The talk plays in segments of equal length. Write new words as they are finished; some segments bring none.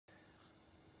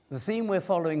The theme we're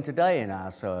following today in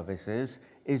our services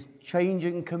is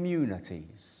changing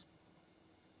communities.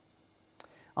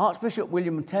 Archbishop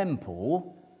William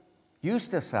Temple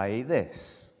used to say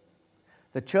this: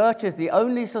 the church is the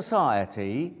only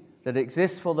society that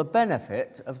exists for the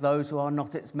benefit of those who are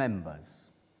not its members.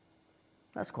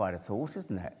 That's quite a thought,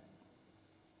 isn't it?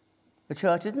 The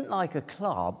church isn't like a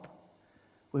club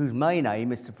whose main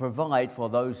aim is to provide for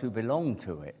those who belong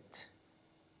to it.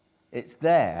 It's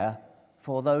there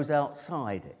for those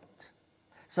outside it,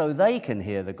 so they can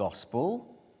hear the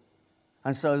gospel,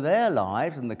 and so their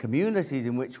lives and the communities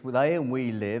in which they and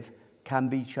we live can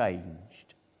be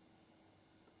changed.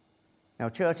 Now,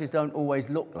 churches don't always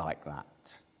look like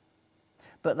that,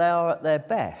 but they are at their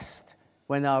best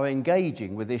when they are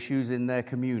engaging with issues in their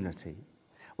community,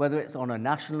 whether it's on a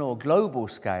national or global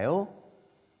scale,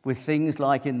 with things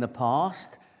like in the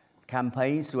past,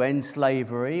 campaigns to end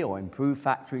slavery or improve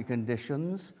factory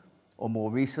conditions, or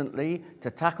more recently, to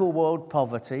tackle world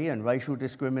poverty and racial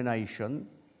discrimination,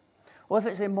 or if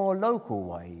it's in more local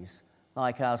ways,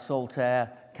 like our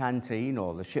Saltaire canteen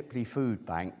or the Shipley Food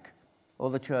Bank, or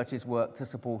the church's work to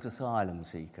support asylum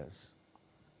seekers.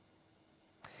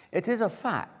 It is a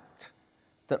fact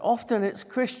that often it's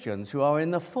Christians who are in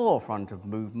the forefront of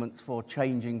movements for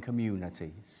changing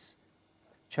communities,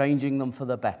 changing them for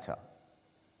the better.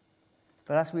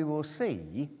 But as we will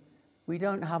see, we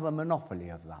don't have a monopoly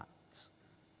of that.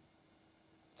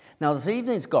 Now, this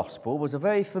evening's gospel was a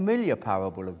very familiar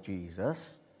parable of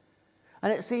Jesus,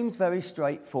 and it seems very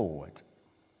straightforward.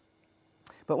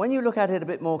 But when you look at it a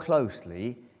bit more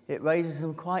closely, it raises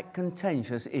some quite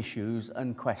contentious issues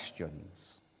and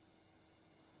questions.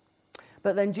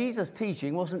 But then Jesus'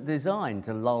 teaching wasn't designed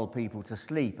to lull people to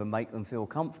sleep and make them feel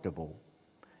comfortable.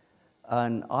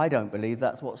 And I don't believe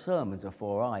that's what sermons are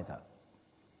for either.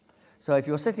 So if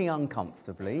you're sitting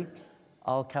uncomfortably,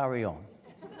 I'll carry on.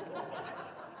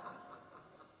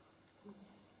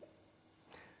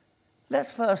 Let's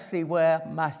first see where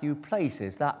Matthew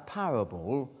places that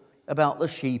parable about the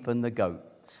sheep and the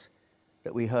goats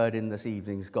that we heard in this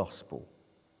evening's gospel.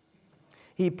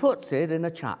 He puts it in a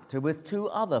chapter with two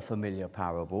other familiar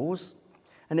parables,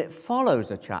 and it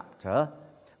follows a chapter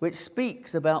which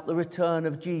speaks about the return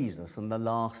of Jesus and the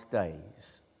last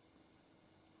days.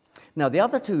 Now, the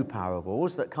other two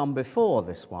parables that come before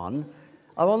this one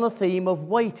are on the theme of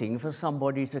waiting for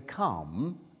somebody to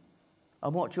come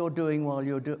and what you're doing while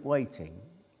you're waiting.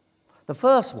 The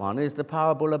first one is the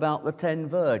parable about the 10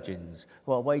 virgins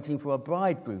who are waiting for a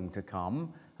bridegroom to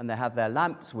come, and they have their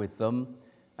lamps with them.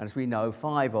 And as we know,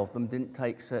 5 of them didn't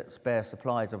take spare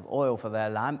supplies of oil for their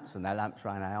lamps, and their lamps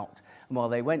ran out. And while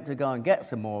they went to go and get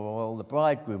some more oil, the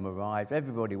bridegroom arrived,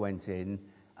 everybody went in,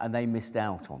 and they missed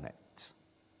out on it.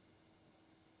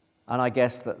 And I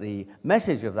guess that the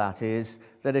message of that is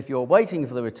that if you're waiting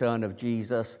for the return of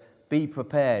Jesus, be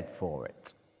prepared for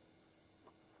it.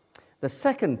 The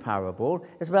second parable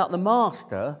is about the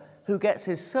master who gets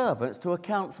his servants to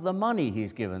account for the money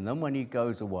he's given them when he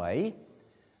goes away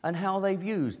and how they've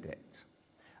used it.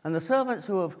 And the servants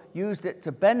who have used it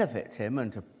to benefit him and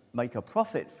to make a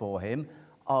profit for him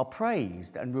are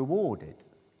praised and rewarded.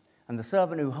 And the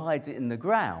servant who hides it in the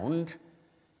ground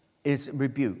is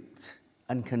rebuked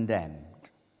and condemned.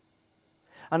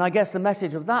 And I guess the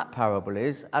message of that parable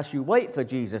is, as you wait for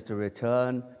Jesus to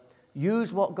return,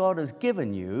 use what God has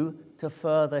given you to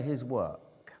further his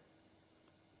work.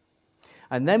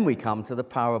 And then we come to the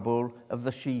parable of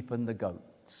the sheep and the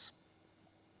goats.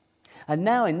 And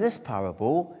now in this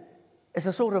parable, it's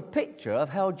a sort of picture of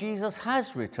how Jesus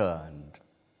has returned.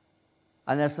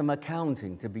 And there's some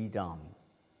accounting to be done.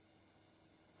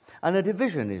 And a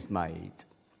division is made.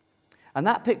 And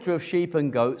that picture of sheep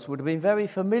and goats would have been very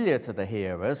familiar to the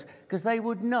hearers, because they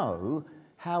would know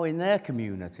how in their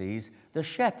communities the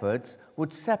shepherds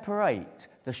would separate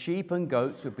the sheep and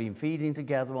goats who'd been feeding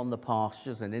together on the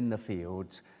pastures and in the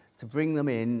fields to bring them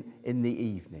in the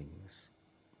evenings.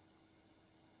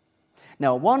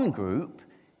 Now, one group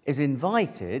is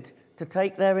invited to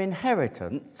take their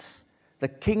inheritance, the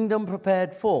kingdom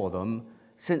prepared for them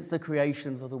since the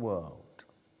creation of the world.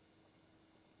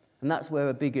 And that's where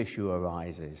a big issue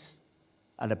arises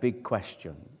and a big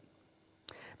question.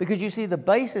 Because you see, the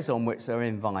basis on which they're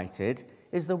invited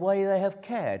is the way they have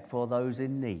cared for those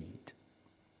in need.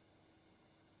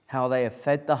 How they have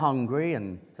fed the hungry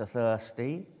and the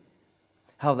thirsty.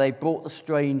 How they brought the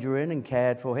stranger in and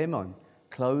cared for him and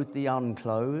clothed the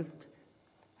unclothed.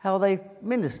 How they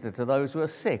ministered to those who are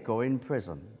sick or in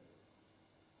prison.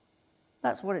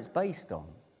 That's what it's based on.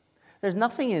 There's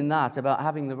nothing in that about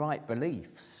having the right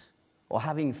beliefs or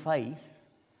having faith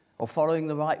or following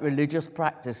the right religious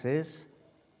practices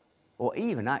or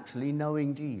even actually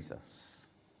knowing Jesus.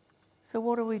 So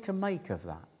what are we to make of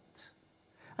that?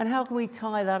 And how can we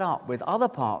tie that up with other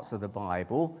parts of the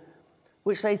Bible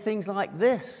which say things like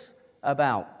this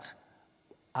about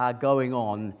our going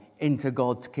on into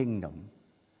God's kingdom?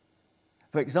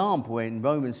 For example, in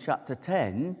Romans chapter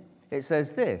 10, it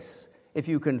says this: if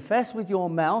you confess with your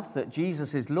mouth that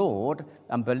Jesus is Lord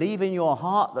and believe in your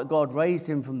heart that God raised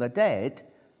him from the dead,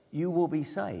 you will be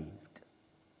saved.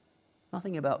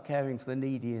 Nothing about caring for the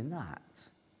needy in that.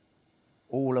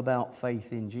 All about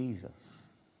faith in Jesus.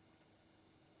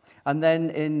 And then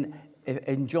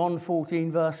in John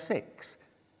 14, verse 6,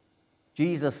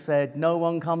 Jesus said, no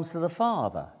one comes to the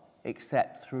Father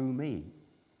except through me.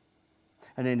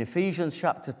 And in Ephesians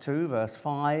chapter 2, verse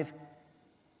 5,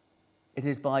 it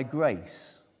is by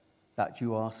grace that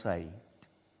you are saved.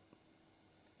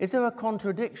 Is there a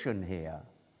contradiction here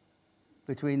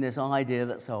between this idea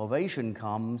that salvation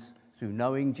comes through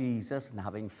knowing Jesus and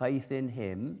having faith in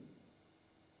him,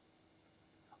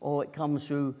 or it comes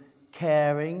through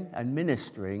caring and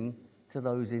ministering to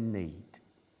those in need?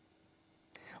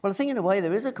 Well, I think in a way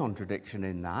there is a contradiction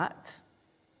in that.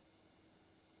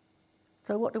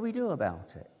 So what do we do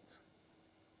about it?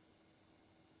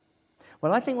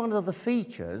 Well, I think one of the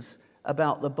features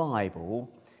about the Bible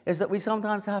is that we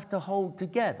sometimes have to hold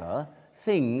together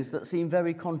things that seem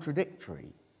very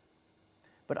contradictory,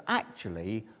 but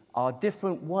actually are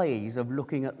different ways of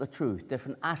looking at the truth,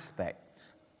 different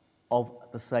aspects of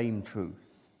the same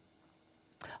truth.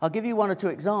 I'll give you one or two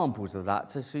examples of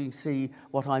that so you see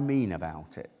what I mean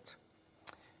about it.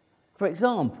 For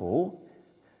example,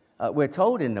 we're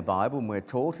told in the Bible, and we're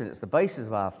taught, and it's the basis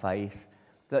of our faith,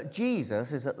 that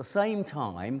Jesus is at the same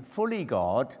time fully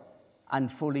God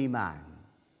and fully man.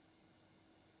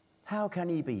 How can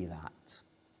he be that?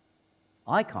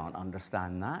 I can't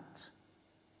understand that.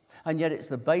 And yet it's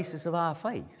the basis of our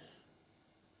faith.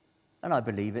 And I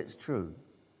believe it's true.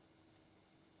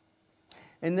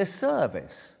 In this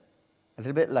service, a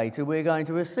little bit later, we're going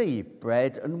to receive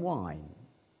bread and wine.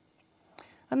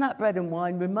 And that bread and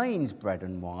wine remains bread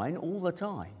and wine all the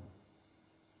time.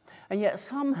 And yet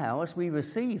somehow, as we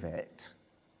receive it,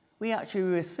 we actually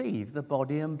receive the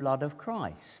body and blood of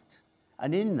Christ.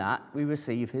 And in that, we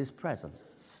receive his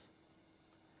presence.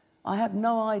 I have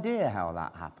no idea how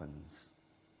that happens,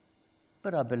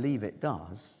 but I believe it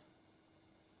does.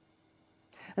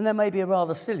 And there may be a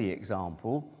rather silly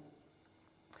example.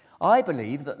 I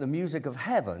believe that the music of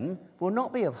heaven will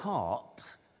not be of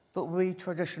harps, but will be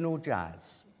traditional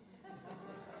jazz.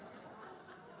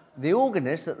 The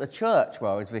organist at the church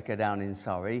where I was vicar down in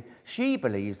Surrey, she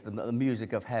believes that the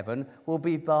music of heaven will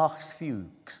be Bach's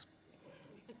fugues.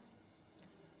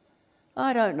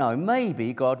 I don't know,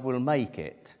 maybe God will make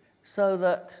it so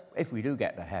that if we do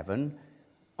get to heaven,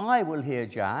 I will hear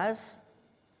jazz,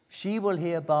 she will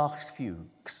hear Bach's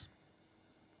fugues.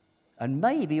 And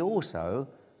maybe also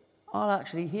I'll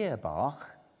actually hear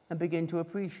Bach and begin to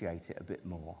appreciate it a bit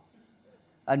more.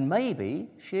 And maybe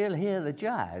she'll hear the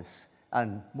jazz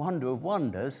and, wonder of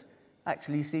wonders,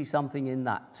 actually see something in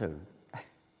that too.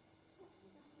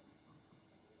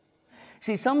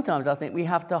 See, sometimes I think we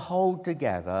have to hold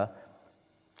together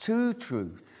two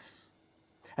truths.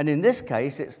 And in this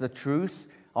case, it's the truth,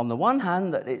 on the one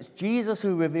hand, that it's Jesus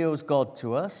who reveals God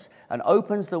to us and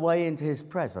opens the way into his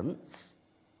presence,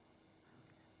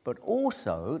 but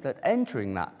also that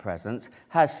entering that presence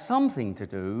has something to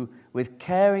do with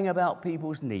caring about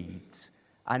people's needs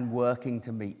and working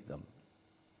to meet them.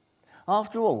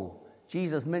 After all,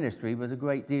 Jesus' ministry was a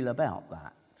great deal about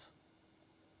that.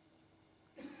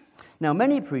 Now,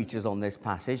 many preachers on this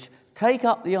passage take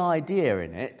up the idea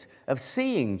in it of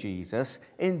seeing Jesus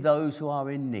in those who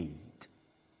are in need.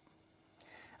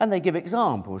 And they give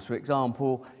examples. For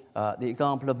example, the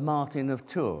example of Martin of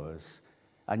Tours,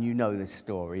 and you know this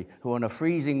story, who on a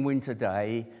freezing winter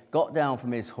day got down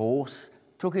from his horse,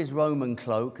 took his Roman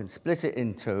cloak and split it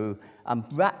in two and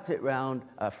wrapped it round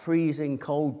a freezing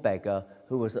cold beggar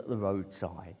who was at the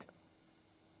roadside.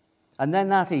 And then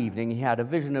that evening he had a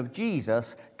vision of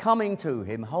Jesus coming to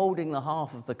him, holding the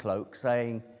half of the cloak,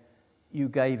 saying, "You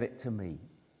gave it to me."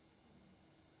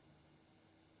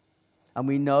 And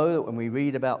we know that when we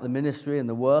read about the ministry and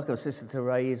the work of Sister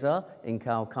Teresa in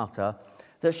Calcutta,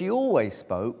 that she always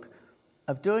spoke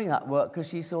of doing that work because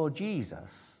she saw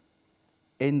Jesus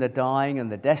in the dying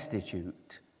and the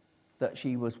destitute that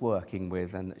she was working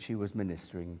with and that she was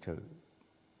ministering to.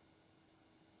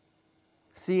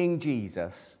 Seeing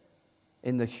Jesus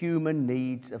in the human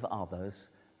needs of others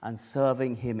and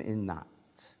serving him in that.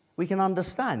 We can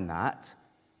understand that,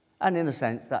 and in a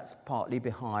sense that's partly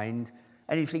behind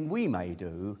anything we may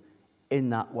do in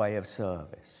that way of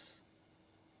service.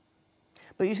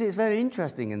 But you see, it's very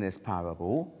interesting in this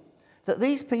parable that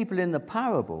these people in the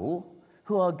parable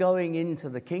who are going into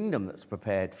the kingdom that's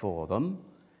prepared for them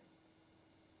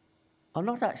are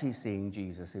not actually seeing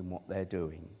Jesus in what they're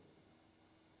doing.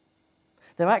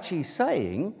 They're actually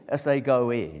saying, as they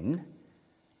go in,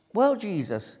 "Well,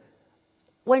 Jesus,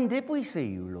 when did we see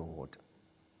you, Lord?"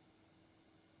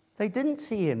 They didn't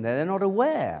see him there. They're not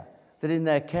aware that in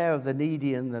their care of the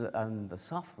needy and the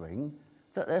suffering,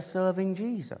 that they're serving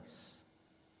Jesus.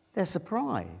 They're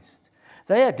surprised.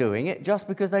 They are doing it just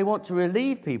because they want to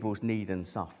relieve people's need and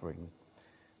suffering.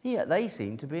 Yet they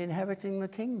seem to be inheriting the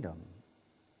kingdom.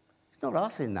 It's not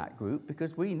us in that group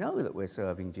because we know that we're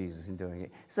serving Jesus in doing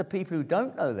it. It's the people who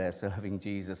don't know they're serving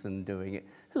Jesus and doing it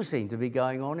who seem to be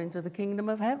going on into the kingdom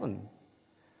of heaven.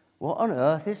 What on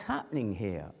earth is happening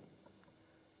here?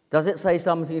 Does it say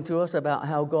something to us about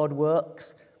how God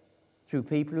works through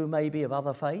people who may be of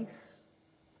other faiths?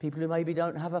 People who maybe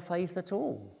don't have a faith at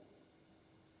all?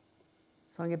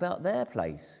 Something about their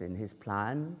place in his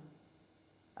plan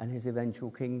and his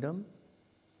eventual kingdom?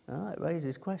 It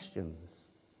raises questions.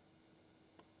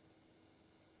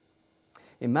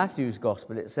 In Matthew's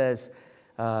Gospel it says,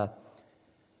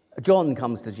 John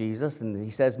comes to Jesus and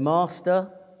he says,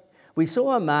 "Master, we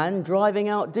saw a man driving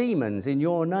out demons in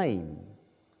your name,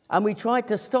 and we tried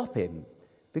to stop him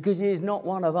because he is not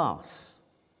one of us."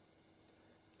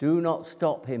 "Do not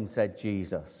stop him," said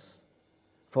Jesus,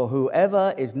 "for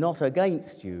whoever is not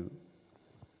against you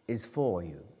is for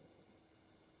you."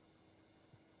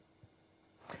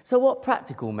 So what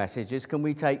practical messages can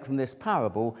we take from this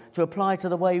parable to apply to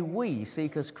the way we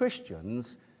seek as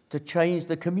Christians to change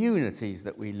the communities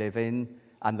that we live in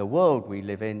and the world we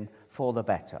live in for the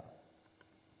better?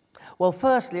 Well,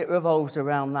 firstly, it revolves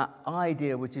around that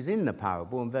idea which is in the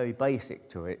parable and very basic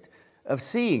to it, of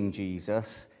seeing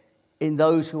Jesus in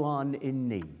those who are in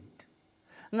need.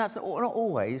 And that's not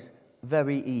always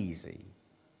very easy.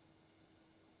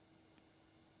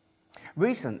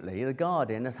 Recently, The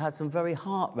Guardian has had some very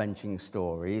heart-wrenching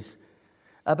stories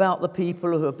about the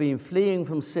people who have been fleeing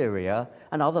from Syria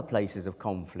and other places of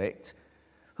conflict,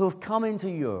 who have come into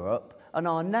Europe and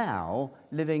are now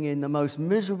living in the most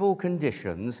miserable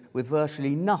conditions with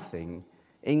virtually nothing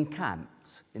in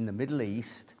camps in the Middle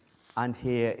East and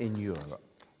here in Europe.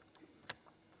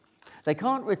 They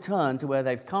can't return to where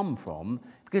they've come from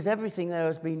because everything there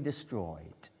has been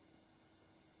destroyed.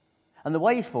 And the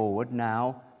way forward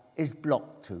now is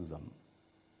blocked to them.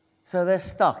 So they're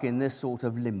stuck in this sort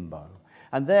of limbo.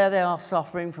 And there they are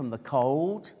suffering from the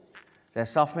cold, they're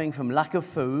suffering from lack of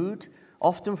food,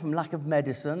 often from lack of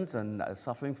medicines and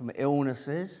suffering from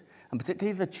illnesses, and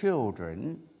particularly the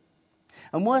children.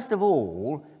 And worst of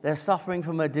all, they're suffering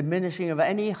from a diminishing of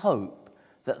any hope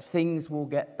that things will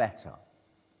get better.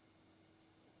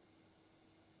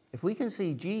 If we can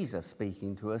see Jesus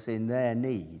speaking to us in their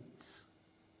needs,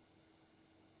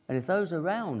 and if those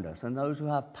around us and those who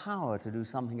have power to do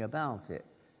something about it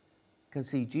can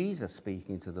see Jesus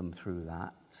speaking to them through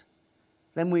that,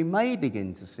 then we may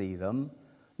begin to see them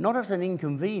not as an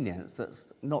inconvenience that's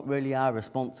not really our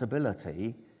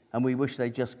responsibility and we wish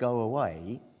they'd just go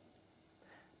away,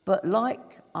 but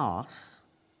like us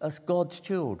as God's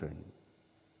children,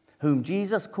 whom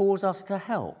Jesus calls us to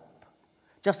help,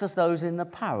 just as those in the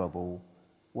parable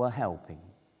were helping.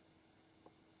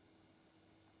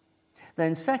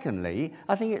 Then secondly,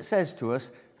 I think it says to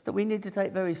us that we need to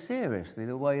take very seriously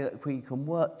the way that we can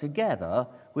work together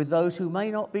with those who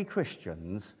may not be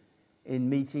Christians in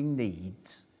meeting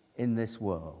needs in this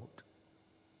world.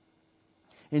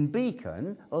 In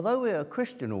Beacon, although we're a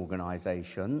Christian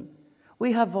organisation,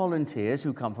 we have volunteers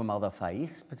who come from other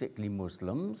faiths, particularly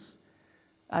Muslims,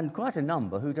 and quite a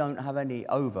number who don't have any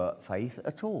overt faith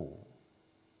at all.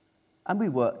 And we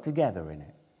work together in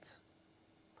it.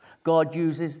 God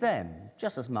uses them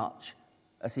just as much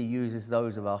as he uses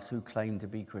those of us who claim to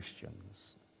be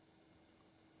Christians.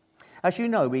 As you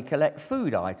know, we collect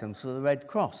food items for the Red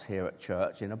Cross here at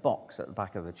church in a box at the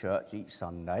back of the church each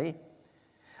Sunday.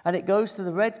 And it goes to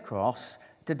the Red Cross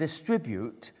to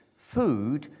distribute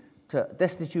food to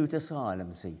destitute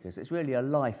asylum seekers. It's really a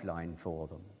lifeline for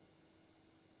them.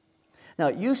 Now,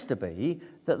 it used to be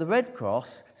that the Red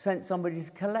Cross sent somebody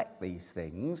to collect these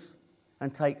things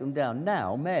and take them down.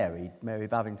 Now, Mary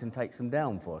Babington takes them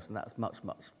down for us, and that's much,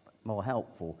 much more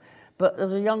helpful. But there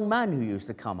was a young man who used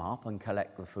to come up and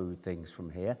collect the food things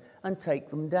from here and take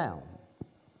them down.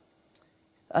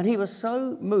 And he was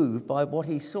so moved by what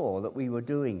he saw that we were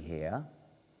doing here,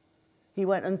 he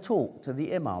went and talked to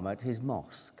the imam at his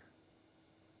mosque.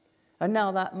 And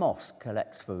now that mosque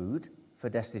collects food for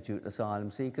destitute asylum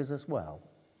seekers as well.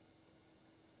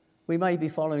 We may be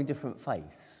following different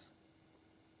faiths,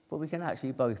 but we can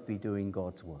actually both be doing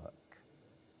God's work.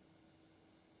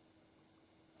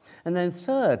 And then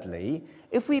thirdly,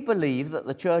 if we believe that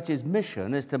the church's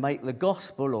mission is to make the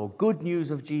gospel or good news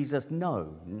of Jesus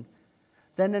known,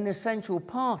 then an essential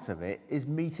part of it is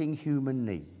meeting human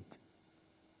need.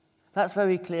 That's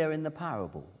very clear in the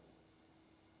parable.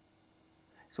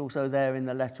 It's also there in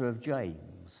the letter of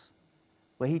James,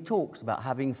 where he talks about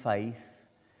having faith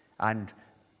and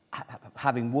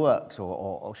having works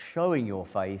or showing your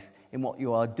faith in what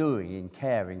you are doing in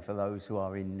caring for those who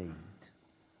are in need.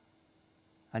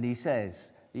 And he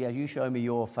says, yeah, you show me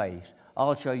your faith,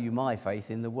 I'll show you my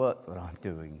faith in the work that I'm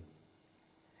doing.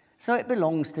 So it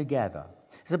belongs together.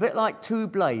 It's a bit like two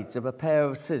blades of a pair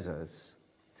of scissors.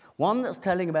 One that's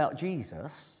telling about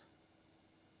Jesus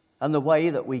and the way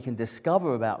that we can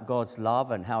discover about God's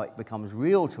love and how it becomes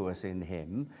real to us in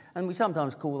him, and we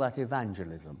sometimes call that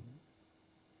evangelism.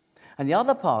 And the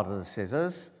other part of the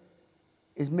scissors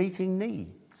is meeting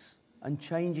needs and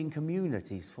changing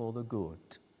communities for the good.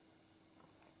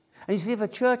 And you see, if a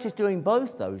church is doing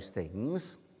both those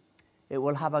things, it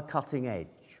will have a cutting edge.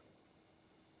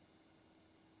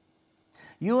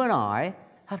 You and I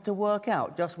have to work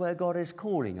out just where God is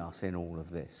calling us in all of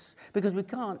this, because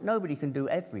nobody can do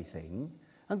everything,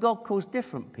 and God calls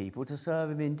different people to serve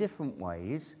him in different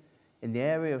ways in the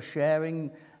area of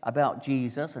sharing about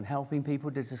Jesus and helping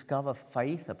people to discover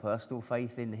faith, a personal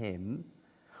faith in him,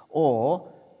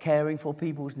 or caring for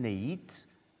people's needs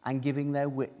and giving their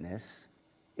witness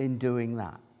in doing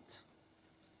that.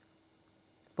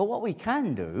 But what we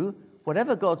can do,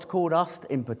 whatever God's called us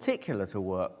in particular to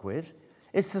work with,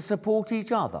 is to support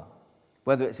each other,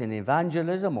 whether it's in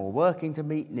evangelism or working to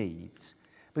meet needs.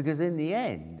 Because in the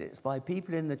end, it's by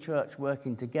people in the church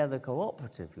working together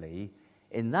cooperatively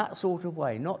in that sort of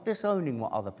way, not disowning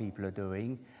what other people are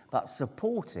doing, but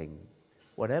supporting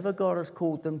whatever God has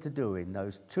called them to do in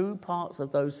those two parts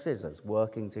of those scissors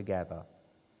working together.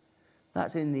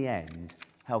 That's in the end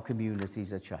how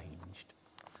communities are changed.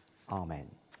 Amen.